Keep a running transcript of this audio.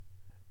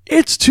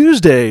It's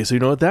Tuesday, so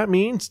you know what that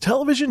means.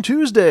 Television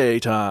Tuesday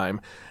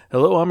time.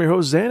 Hello, I'm your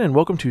host, Zan, and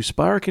welcome to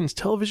Spirakin's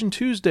Television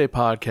Tuesday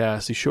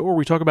podcast, the show where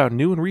we talk about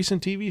new and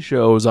recent TV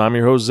shows. I'm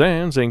your host,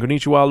 Zan, saying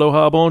konnichiwa,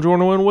 aloha,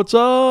 buongiorno, and what's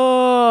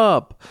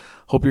up?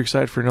 Hope you're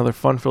excited for another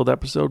fun-filled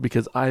episode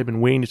because I've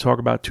been waiting to talk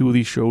about two of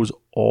these shows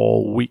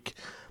all week.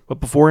 But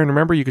beforehand,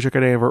 remember, you can check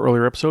out any of our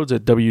earlier episodes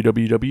at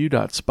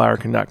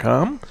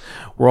www.spirakin.com.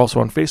 We're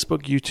also on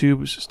Facebook,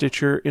 YouTube,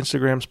 Stitcher,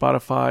 Instagram,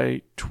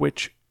 Spotify,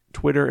 Twitch,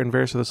 Twitter, and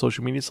various other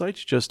social media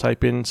sites. Just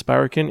type in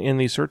Spirakin in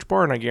the search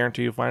bar, and I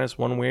guarantee you'll find us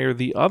one way or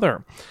the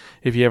other.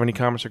 If you have any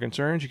comments or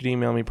concerns, you can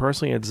email me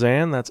personally at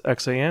Zan, that's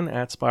Xan,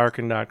 at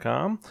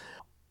Spirakin.com.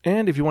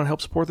 And if you want to help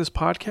support this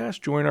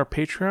podcast, join our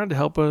Patreon to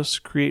help us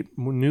create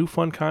new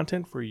fun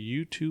content for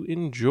you to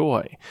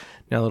enjoy.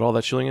 Now that all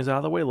that shilling is out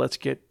of the way, let's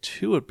get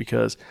to it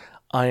because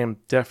I am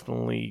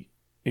definitely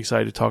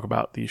excited to talk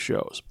about these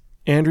shows.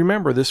 And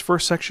remember, this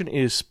first section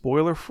is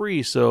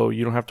spoiler-free, so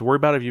you don't have to worry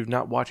about it if you've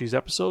not watched these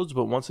episodes,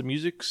 but once the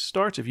music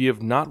starts, if you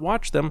have not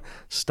watched them,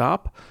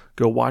 stop,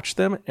 go watch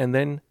them, and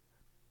then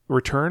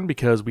return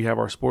because we have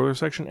our spoiler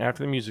section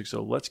after the music.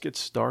 So let's get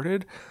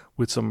started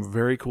with some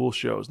very cool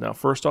shows. Now,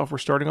 first off, we're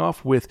starting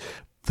off with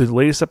the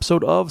latest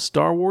episode of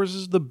Star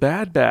Wars' The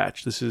Bad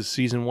Batch. This is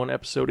Season 1,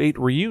 Episode 8,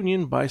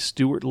 Reunion by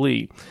Stuart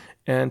Lee.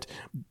 And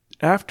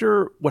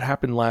after what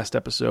happened last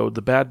episode,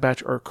 the Bad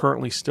Batch are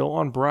currently still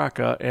on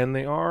Bracca, and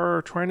they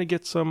are trying to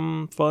get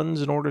some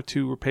funds in order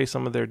to repay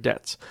some of their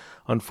debts.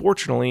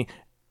 Unfortunately,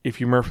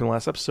 if you remember from the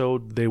last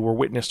episode, they were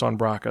witnessed on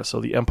Bracca, so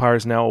the Empire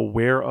is now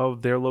aware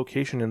of their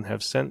location and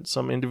have sent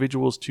some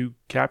individuals to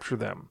capture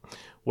them.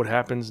 What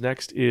happens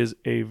next is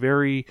a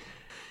very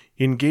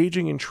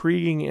engaging,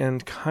 intriguing,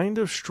 and kind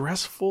of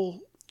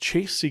stressful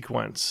chase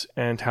sequence,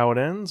 and how it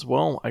ends,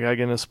 well, I gotta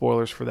get into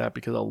spoilers for that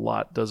because a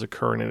lot does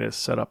occur and it has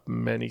set up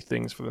many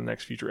things for the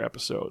next future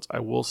episodes. I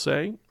will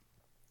say,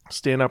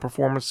 standout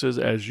performances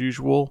as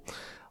usual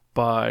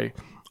by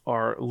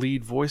our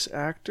lead voice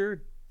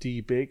actor,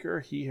 Dee Baker.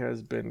 He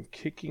has been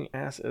kicking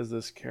ass as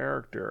this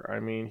character. I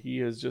mean, he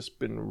has just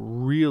been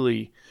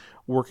really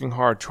working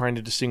hard trying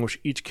to distinguish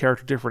each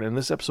character different. In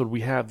this episode, we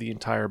have the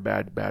entire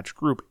Bad Batch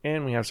group,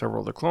 and we have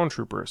several other clone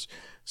troopers.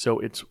 So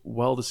it's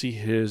well to see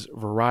his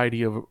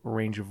variety of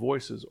range of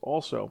voices.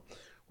 Also,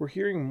 we're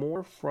hearing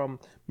more from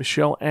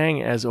Michelle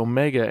Ang as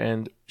Omega,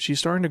 and she's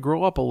starting to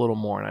grow up a little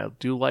more, and I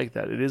do like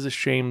that. It is a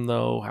shame,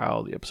 though,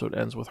 how the episode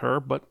ends with her,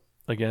 but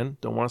again,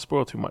 don't want to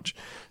spoil too much.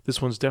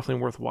 This one's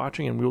definitely worth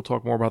watching, and we'll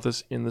talk more about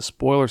this in the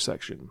spoiler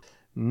section.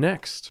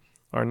 Next,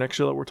 our next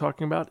show that we're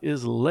talking about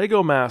is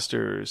Lego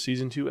Masters,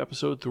 Season 2,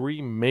 Episode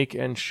 3, Make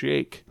and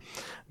Shake.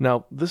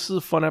 Now, this is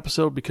a fun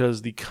episode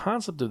because the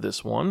concept of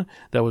this one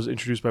that was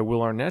introduced by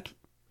Will Arnett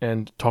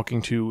and talking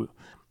to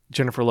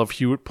Jennifer Love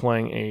Hewitt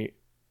playing a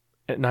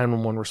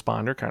 911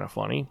 responder, kind of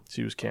funny.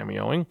 She was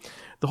cameoing.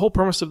 The whole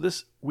premise of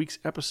this week's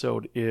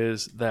episode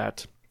is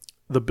that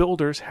the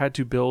builders had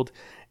to build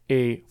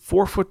a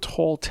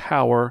 4-foot-tall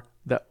tower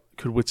that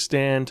could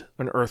withstand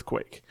an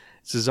earthquake.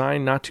 It's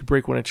designed not to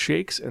break when it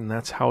shakes, and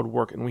that's how it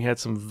worked. And we had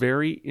some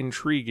very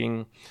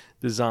intriguing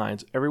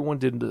designs. Everyone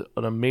did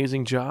an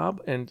amazing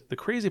job, and the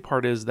crazy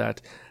part is that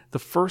the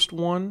first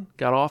one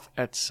got off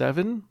at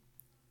 7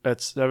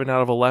 out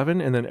of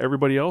 11, and then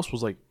everybody else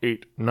was like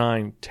 8,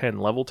 9, 10,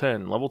 level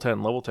 10, level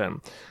 10, level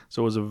 10.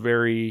 So it was a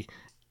very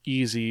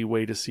easy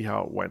way to see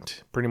how it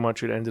went. Pretty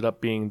much it ended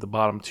up being the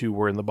bottom two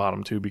were in the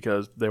bottom two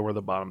because they were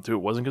the bottom two.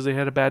 It wasn't because they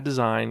had a bad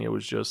design, it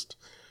was just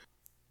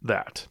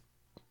that.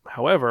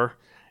 However,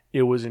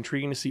 it was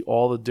intriguing to see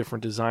all the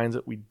different designs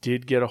that we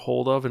did get a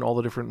hold of and all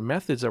the different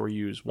methods that were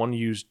used. One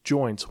used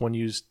joints, one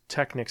used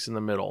Technics in the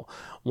middle,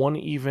 one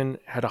even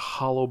had a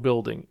hollow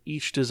building.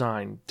 Each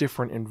design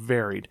different and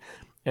varied.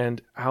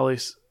 And how they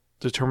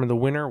determined the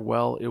winner,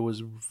 well, it was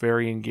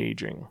very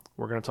engaging.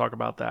 We're going to talk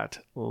about that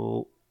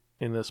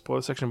in the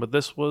spoiler section, but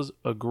this was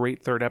a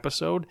great third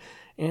episode,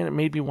 and it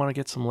made me want to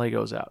get some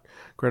Legos out.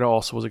 Greta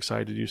also was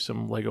excited to do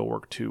some Lego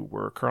work too.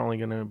 We're currently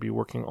going to be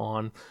working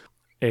on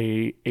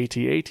a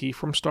AT-AT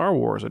from Star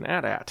Wars, an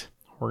AT-AT.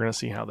 We're going to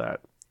see how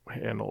that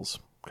handles.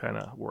 Kind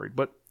of worried,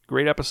 but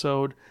great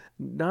episode.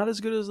 Not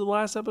as good as the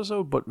last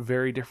episode, but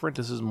very different.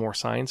 This is more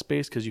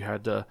science-based because you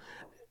had to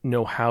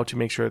know how to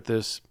make sure that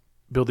this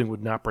building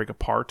would not break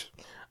apart.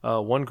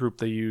 One group,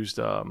 they used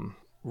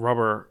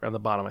rubber on the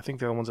bottom. I think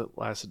they're the ones that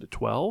lasted to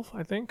 12,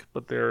 I think,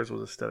 but theirs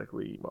was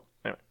aesthetically, well,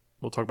 anyway,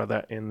 we'll talk about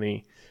that in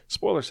the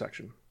spoiler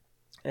section.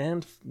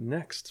 And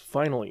next,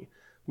 finally,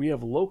 we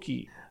have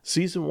Loki,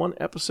 Season 1,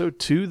 Episode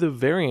 2, The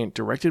Variant,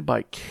 directed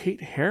by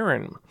Kate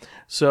Herron.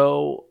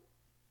 So,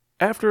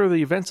 after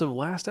the events of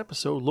last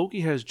episode,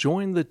 Loki has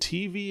joined the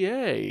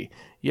TVA.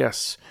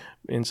 Yes,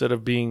 instead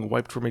of being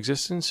wiped from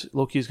existence,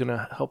 Loki is going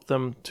to help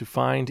them to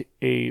find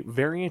a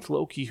variant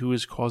Loki who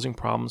is causing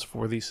problems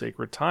for the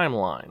sacred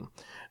timeline.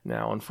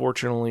 Now,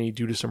 unfortunately,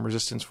 due to some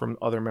resistance from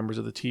other members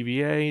of the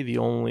TVA, the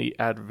only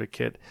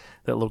advocate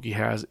that Loki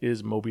has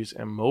is Mobius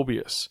and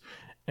Mobius.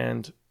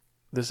 And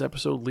this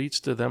episode leads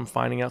to them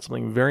finding out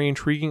something very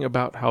intriguing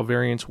about how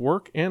variants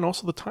work and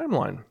also the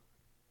timeline.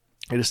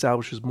 It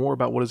establishes more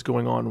about what is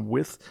going on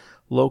with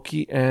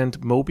Loki and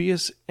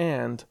Mobius,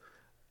 and,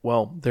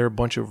 well, there are a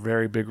bunch of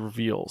very big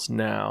reveals.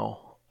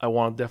 Now, I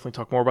want to definitely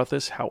talk more about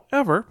this.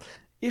 However,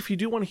 if you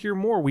do want to hear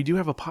more, we do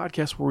have a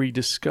podcast where we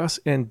discuss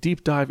and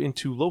deep dive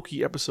into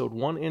Loki episode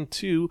 1 and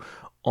 2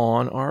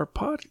 on our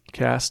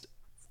podcast,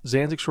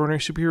 Zan's Extraordinary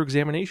Superhero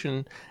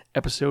Examination,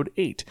 episode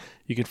 8.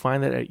 You can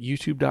find that at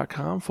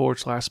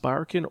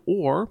youtube.com/Spiraken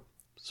or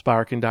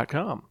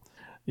Spiraken.com.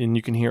 And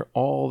you can hear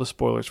all the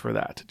spoilers for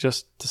that.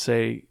 Just to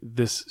say,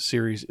 this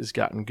series has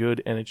gotten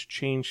good and it's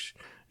changed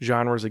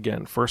genres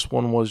again. First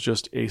one was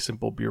just a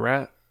simple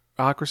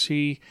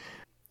bureaucracy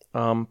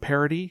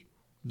parody.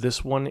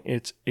 This one,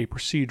 it's a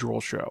procedural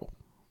show.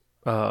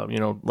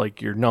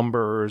 Like your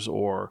Numbers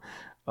or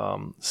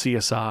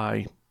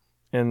CSI.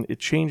 And it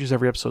changes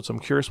every episode. So I'm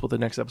curious what the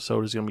next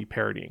episode is going to be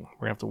parodying.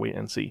 We're going to have to wait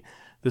and see.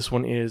 This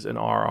one is an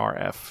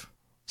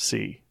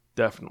RRFC,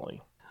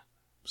 definitely.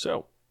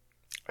 So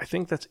I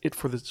think that's it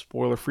for the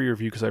spoiler-free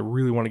review because I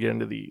really want to get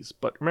into these.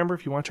 But remember,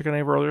 if you want to check out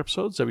any of our other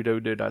episodes,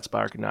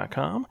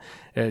 www.spiraken.com.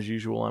 As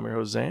usual, I'm your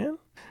host, Zan.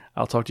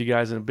 I'll talk to you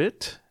guys in a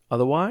bit.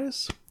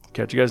 Otherwise,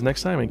 catch you guys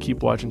next time and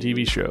keep watching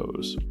TV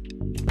shows.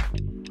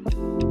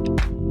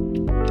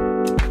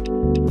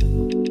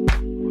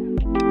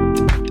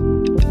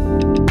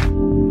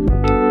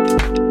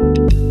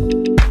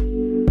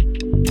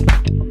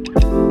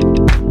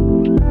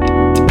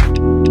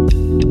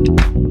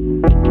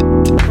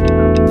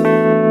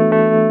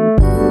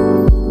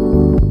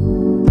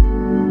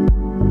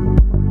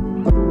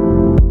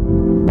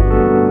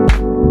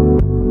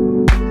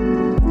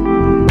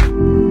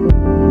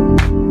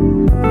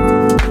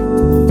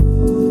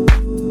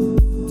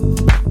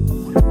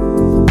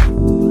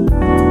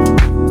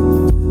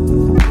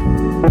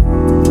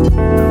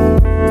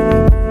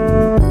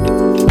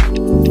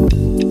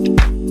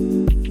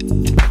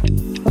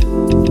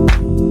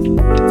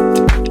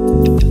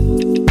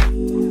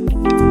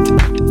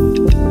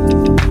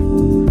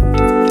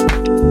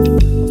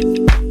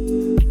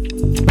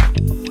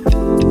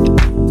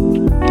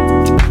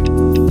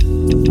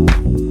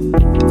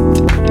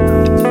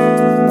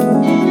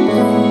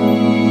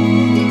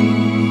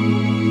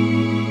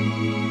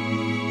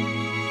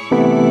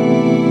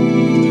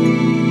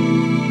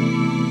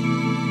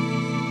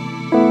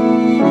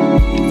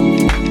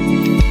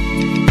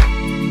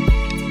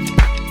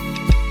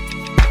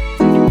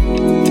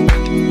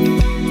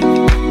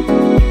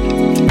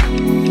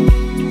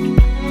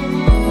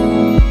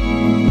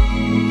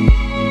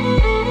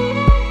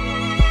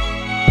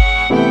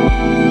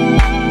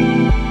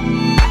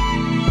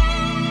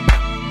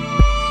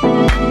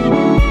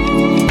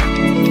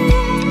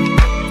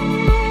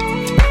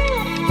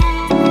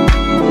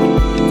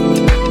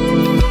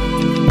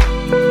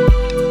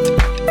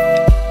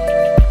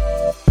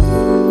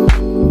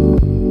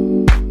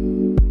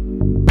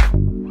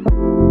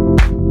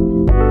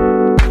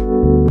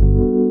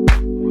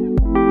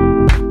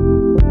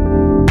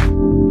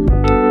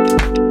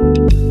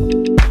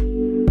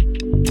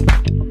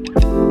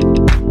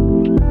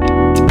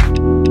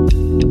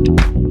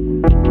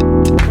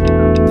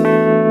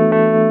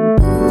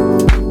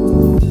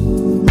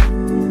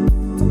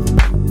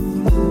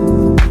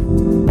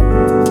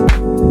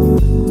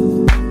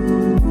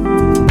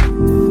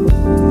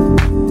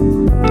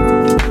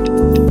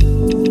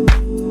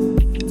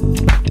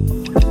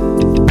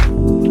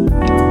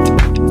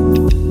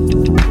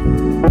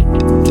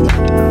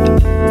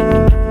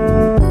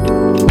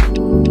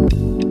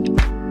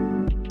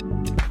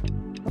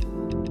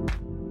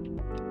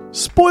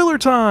 Spoiler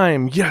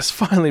time! Yes,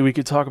 finally we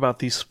could talk about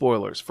these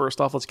spoilers. First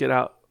off, let's get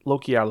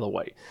Loki out of the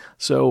way.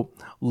 So,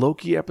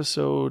 Loki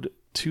episode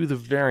 2, The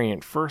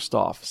Variant. First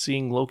off,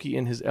 seeing Loki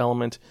in his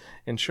element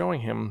and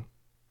showing him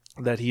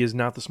that he is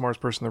not the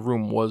smartest person in the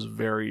room was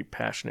very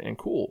passionate and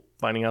cool.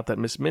 Finding out that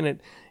Miss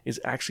Minute is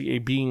actually a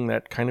being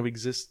that kind of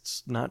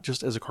exists not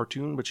just as a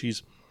cartoon, but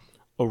she's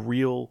a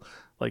real,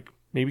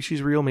 maybe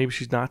she's real, maybe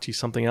she's not, she's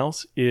something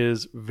else,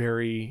 is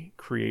very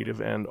creative,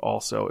 and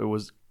also it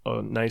was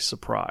a nice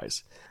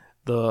surprise.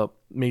 The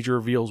major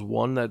reveals,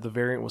 one, that the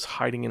Variant was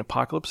hiding in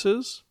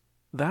Apocalypses.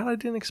 That I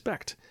didn't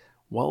expect.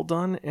 Well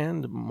done,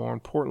 and more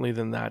importantly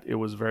than that, it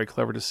was very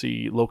clever to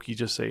see Loki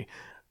just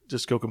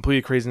go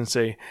completely crazy and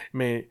say,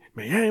 Me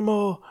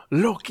llamo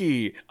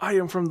Loki, I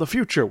am from the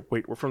future.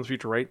 Wait, we're from the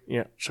future, right?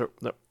 Yeah, sure.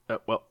 No,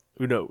 well,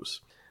 who knows?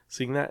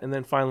 Seeing that, and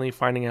then finally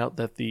finding out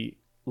that the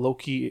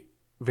Loki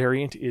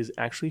variant is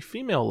actually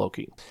female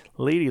Loki,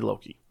 Lady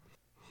Loki.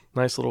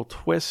 Nice little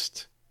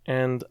twist,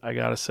 and I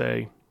gotta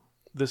say,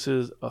 this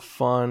is a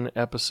fun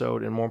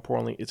episode, and more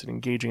importantly, it's an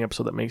engaging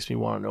episode that makes me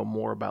want to know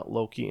more about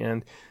Loki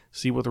and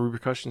see what the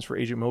repercussions for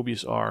Agent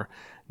Mobius are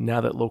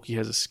now that Loki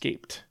has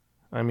escaped.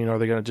 I mean, are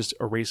they going to just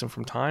erase him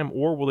from time,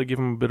 or will they give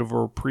him a bit of a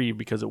reprieve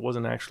because it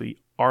wasn't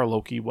actually our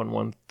Loki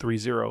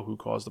 1130 who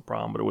caused the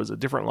problem, but it was a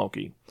different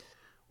Loki?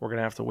 We're going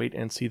to have to wait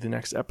and see the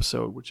next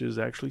episode, which is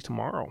actually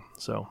tomorrow.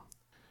 So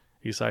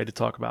he decided to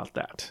talk about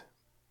that.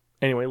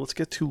 Anyway, let's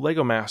get to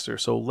Lego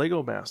Masters. So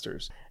Lego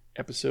Masters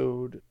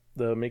episode,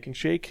 the Make and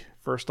Shake.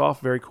 First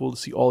off, very cool to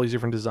see all these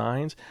different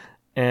designs.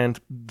 And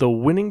the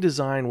winning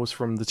design was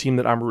from the team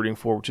that I'm rooting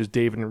for, which is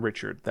David and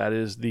Richard. That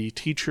is the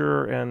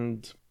teacher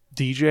and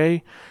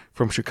DJ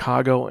from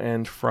Chicago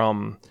and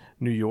from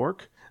New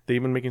York.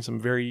 They've been making some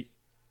very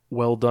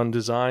well done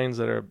designs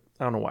that are,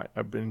 I don't know why,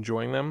 I've been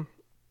enjoying them.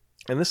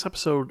 And this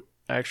episode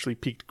actually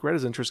piqued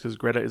Greta's interest because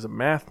Greta is a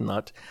math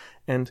nut.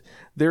 And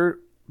their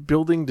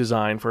building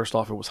design, first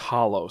off, it was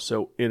hollow.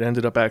 So it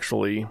ended up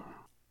actually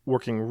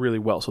working really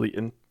well. So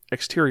the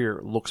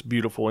exterior looks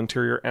beautiful,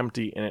 interior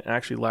empty, and it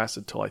actually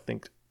lasted till I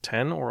think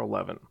 10 or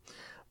 11.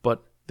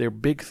 But their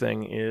big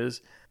thing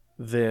is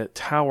the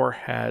tower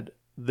had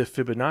the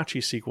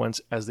Fibonacci sequence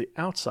as the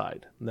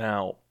outside.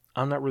 Now,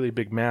 I'm not really a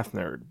big math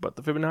nerd, but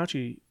the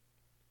Fibonacci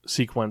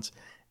sequence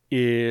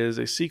is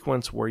a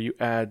sequence where you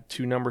add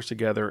two numbers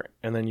together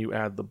and then you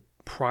add the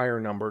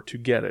prior number to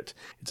get it.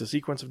 It's a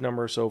sequence of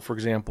numbers. So, for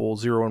example,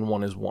 0 and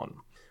 1 is 1.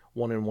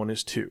 1 and 1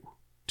 is 2.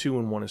 2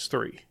 and 1 is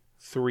 3.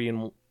 3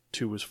 and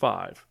 2 is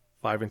 5.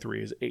 5 and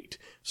 3 is 8,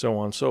 so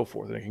on and so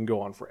forth, and it can go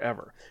on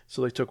forever.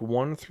 So they took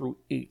 1 through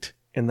 8,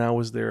 and that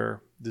was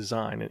their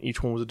design, and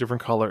each one was a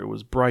different color. It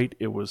was bright,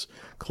 it was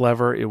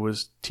clever, it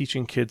was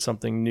teaching kids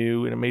something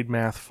new, and it made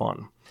math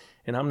fun.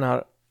 And I'm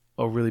not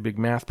a really big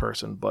math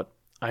person, but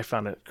I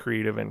found it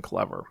creative and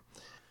clever.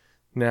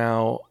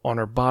 Now, on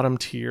our bottom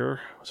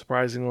tier,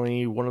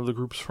 surprisingly, one of the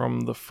groups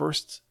from the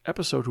first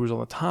episode who was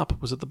on the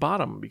top was at the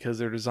bottom because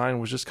their design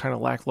was just kind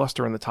of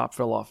lackluster and the top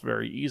fell off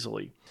very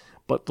easily.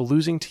 But the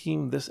losing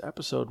team this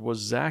episode was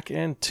Zach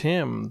and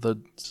Tim,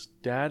 the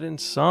dad and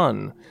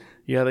son.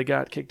 Yeah, they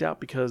got kicked out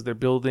because their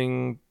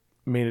building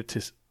made it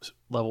to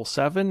level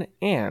 7,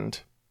 and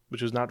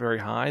which was not very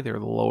high. They were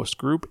the lowest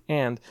group,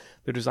 and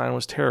their design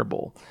was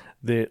terrible.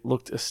 They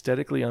looked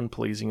aesthetically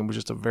unpleasing. It was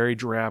just a very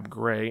drab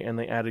gray, and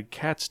they added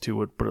cats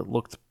to it, but it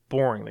looked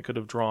boring. They could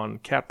have drawn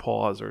cat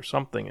paws or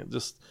something.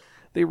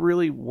 They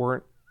really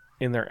weren't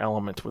in their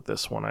element with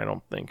this one, I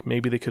don't think.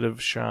 Maybe they could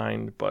have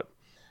shined, but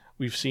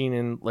we've seen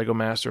in Lego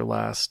Master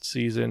last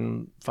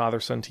season,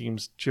 father-son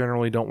teams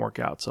generally don't work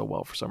out so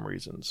well for some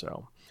reason.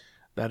 So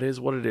that is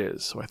what it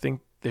is. So I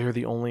think they're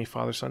the only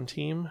father-son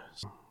team.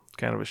 It's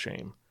kind of a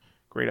shame.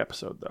 Great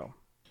episode,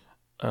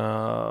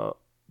 though.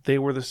 They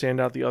were the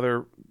standout. The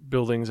other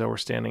buildings that were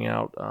standing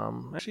out,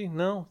 actually,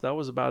 no, that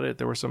was about it.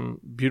 There were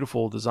some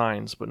beautiful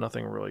designs, but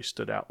nothing really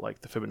stood out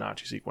like the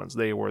Fibonacci sequence.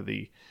 They were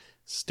the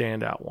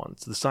standout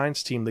ones. The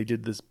science team, they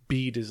did this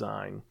bee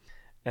design,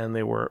 and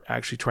they were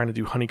actually trying to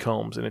do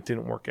honeycombs, and it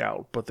didn't work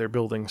out, but their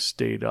building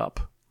stayed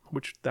up,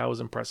 which that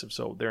was impressive.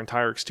 So their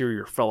entire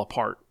exterior fell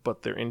apart,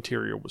 but their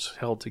interior was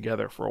held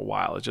together for a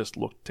while. It just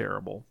looked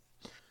terrible.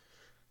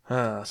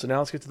 So now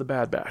let's get to the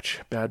Bad Batch.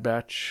 Bad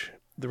Batch,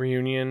 the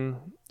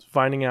reunion,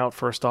 finding out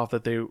first off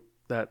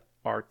that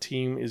our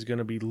team is going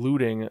to be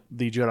looting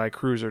the Jedi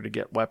Cruiser to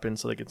get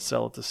weapons so they can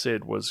sell it to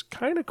Sid was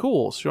kind of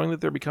cool, showing that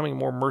they're becoming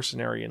more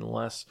mercenary and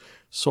less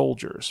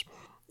soldiers.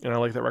 And I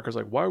like that Wrecker's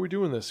like, why are we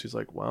doing this? He's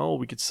like, well,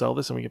 we could sell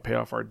this and we can pay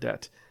off our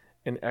debt.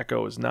 And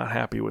Echo is not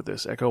happy with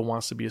this. Echo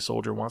wants to be a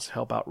soldier, wants to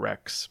help out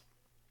Rex.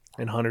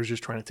 And Hunter's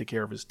just trying to take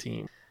care of his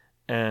team.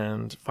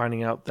 And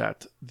finding out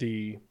that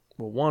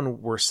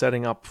we're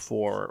setting up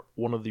for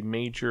one of the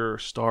major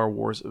Star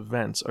Wars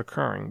events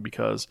occurring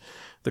because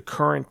the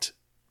current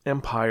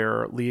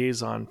Empire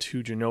liaison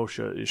to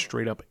Genosha is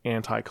straight up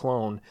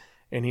anti-clone.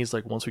 And he's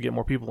like, once we get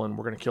more people in,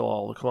 we're going to kill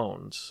all the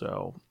clones.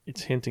 So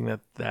it's hinting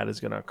that that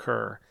is going to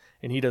occur.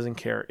 And he doesn't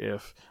care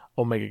if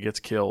Omega gets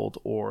killed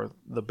or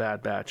the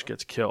Bad Batch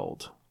gets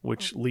killed,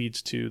 which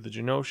leads to the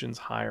Genoshans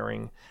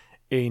hiring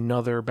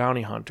another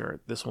bounty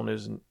hunter. This one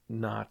is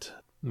not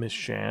Miss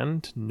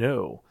Shand.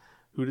 No.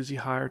 Who does he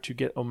hire to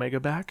get Omega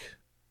back?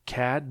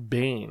 Cad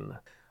Bane,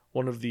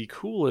 one of the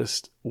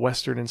coolest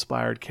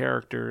Western-inspired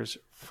characters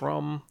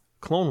from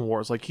Clone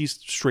Wars. Like, he's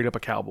straight up a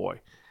cowboy.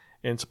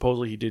 And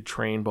supposedly he did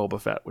train Boba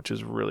Fett, which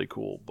is really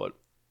cool. But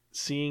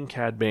seeing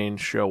Cad Bane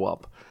show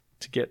up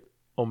to get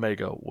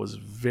Omega was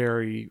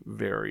very,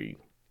 very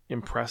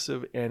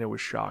impressive, and it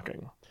was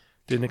shocking.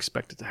 Didn't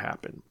expect it to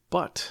happen.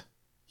 But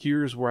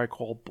here's where I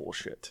call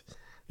bullshit.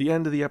 The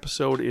end of the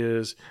episode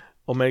is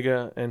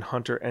Omega and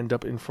Hunter end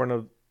up in front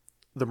of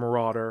the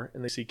Marauder,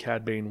 and they see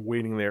Cad Bane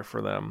waiting there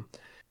for them.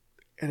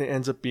 And it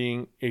ends up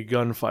being a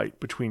gunfight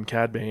between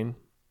Cad Bane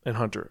and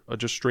Hunter, a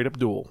just straight up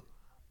duel.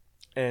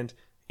 And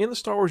in the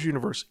Star Wars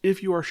universe,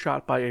 if you are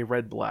shot by a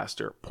red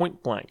blaster,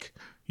 point blank,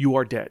 you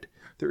are dead.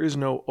 There is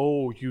no,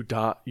 you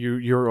die,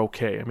 you're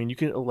okay. I mean, you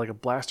can, like a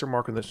blaster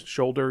mark on the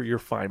shoulder, you're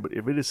fine. But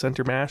if it is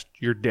center massed,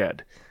 you're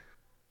dead.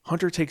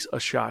 Hunter takes a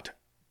shot,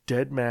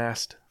 dead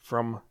massed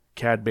from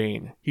Cad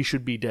Bane. He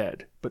should be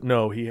dead. But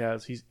no,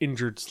 he's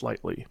injured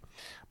slightly.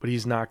 But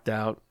he's knocked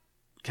out.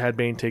 Cad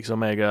Bane takes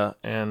Omega,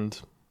 and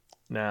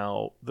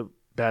now the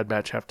Bad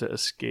Batch have to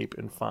escape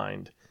and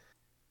find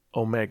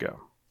Omega.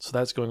 So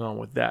that's going on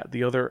with that.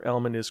 The other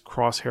element is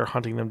Crosshair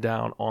hunting them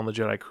down on the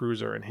Jedi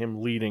Cruiser and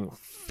him leading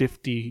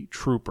 50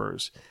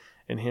 troopers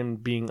and him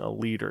being a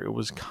leader. It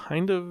was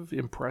kind of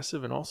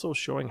impressive and also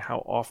showing how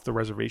off the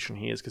reservation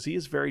he is because he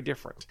is very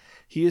different.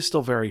 He is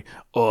still very,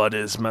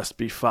 orders must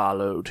be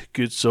followed.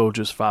 Good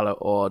soldiers follow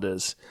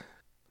orders.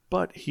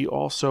 but he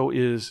also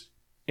is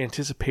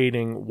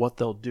anticipating what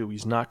they'll do.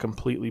 He's not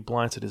completely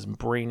blindsided. His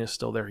brain is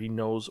still there. He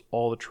knows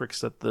all the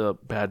tricks that the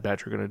Bad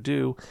Batch are going to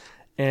do,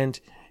 and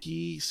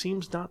he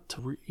seems not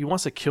to... he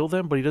wants to kill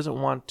them, but he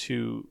doesn't want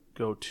to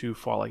go too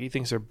far. Like, he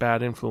thinks their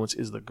bad influence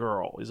is the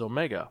girl, is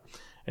Omega,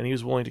 and he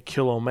was willing to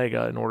kill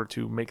Omega in order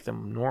to make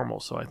them normal.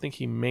 So I think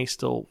he may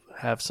still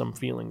have some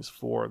feelings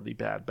for the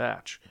Bad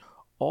Batch.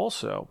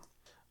 Also,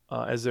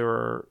 as there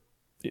are...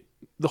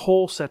 the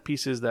whole set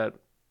piece is that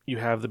you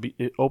have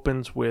it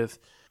opens with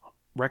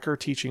Wrecker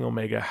teaching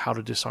Omega how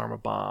to disarm a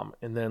bomb,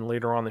 and then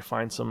later on they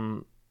find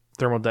some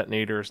thermal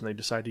detonators, and they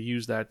decide to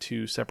use that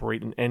to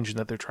separate an engine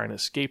that they're trying to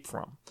escape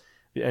from.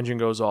 The engine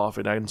goes off,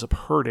 it ends up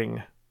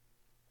hurting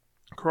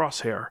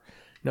Crosshair.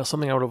 Now,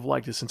 something I would have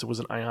liked is, since it was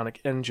an ionic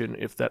engine,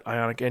 if that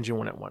ionic engine,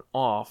 when it went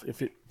off,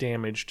 if it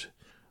damaged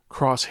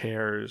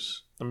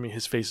Crosshair's... I mean,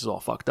 his face is all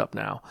fucked up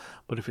now,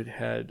 but if it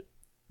had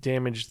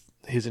damaged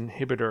his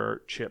inhibitor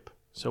chip,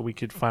 so we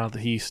could find out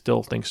that he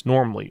still thinks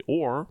normally,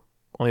 or,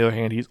 on the other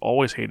hand, he's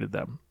always hated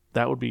them.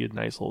 That would be a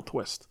nice little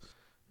twist.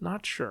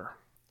 Not sure.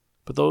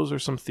 But those are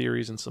some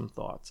theories and some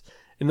thoughts.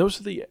 And those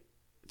are the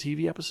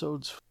TV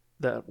episodes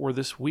that were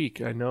this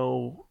week. I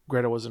know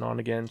Greta wasn't on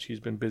again. She's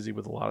been busy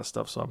with a lot of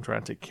stuff, so I'm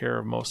trying to take care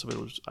of most of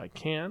it as I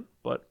can.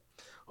 But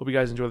hope you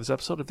guys enjoy this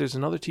episode. If there's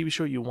another TV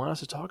show you want us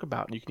to talk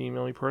about, you can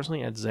email me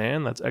personally at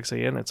Zan, that's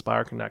Xan, at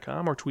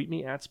Spiraken.com, or tweet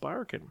me at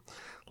Spiraken.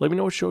 Let me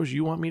know what shows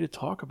you want me to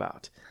talk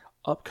about.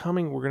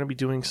 Upcoming, we're going to be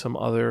doing some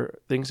other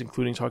things,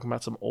 including talking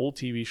about some old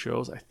TV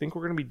shows. I think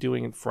we're going to be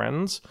doing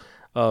Friends,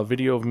 a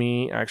video of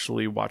me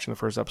actually watching the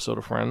first episode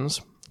of Friends.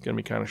 It's going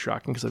to be kind of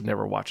shocking because I've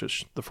never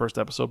watched the first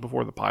episode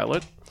before the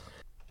pilot.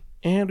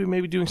 And we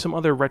may be doing some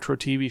other retro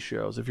TV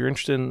shows. If you're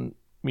interested in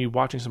me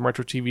watching some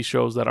retro TV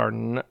shows that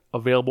are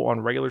available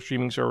on regular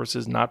streaming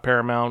services, not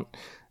Paramount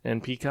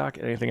and Peacock,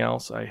 anything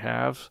else I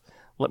have,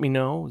 let me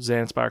know,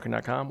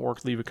 zanspiraken.com, or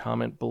leave a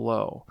comment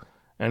below.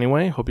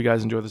 Anyway, hope you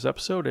guys enjoy this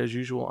episode. As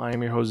usual, I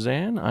am your host,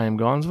 Zan. I am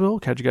Gonzville.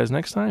 Catch you guys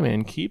next time,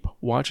 and keep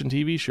watching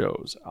TV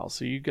shows. I'll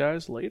see you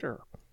guys later.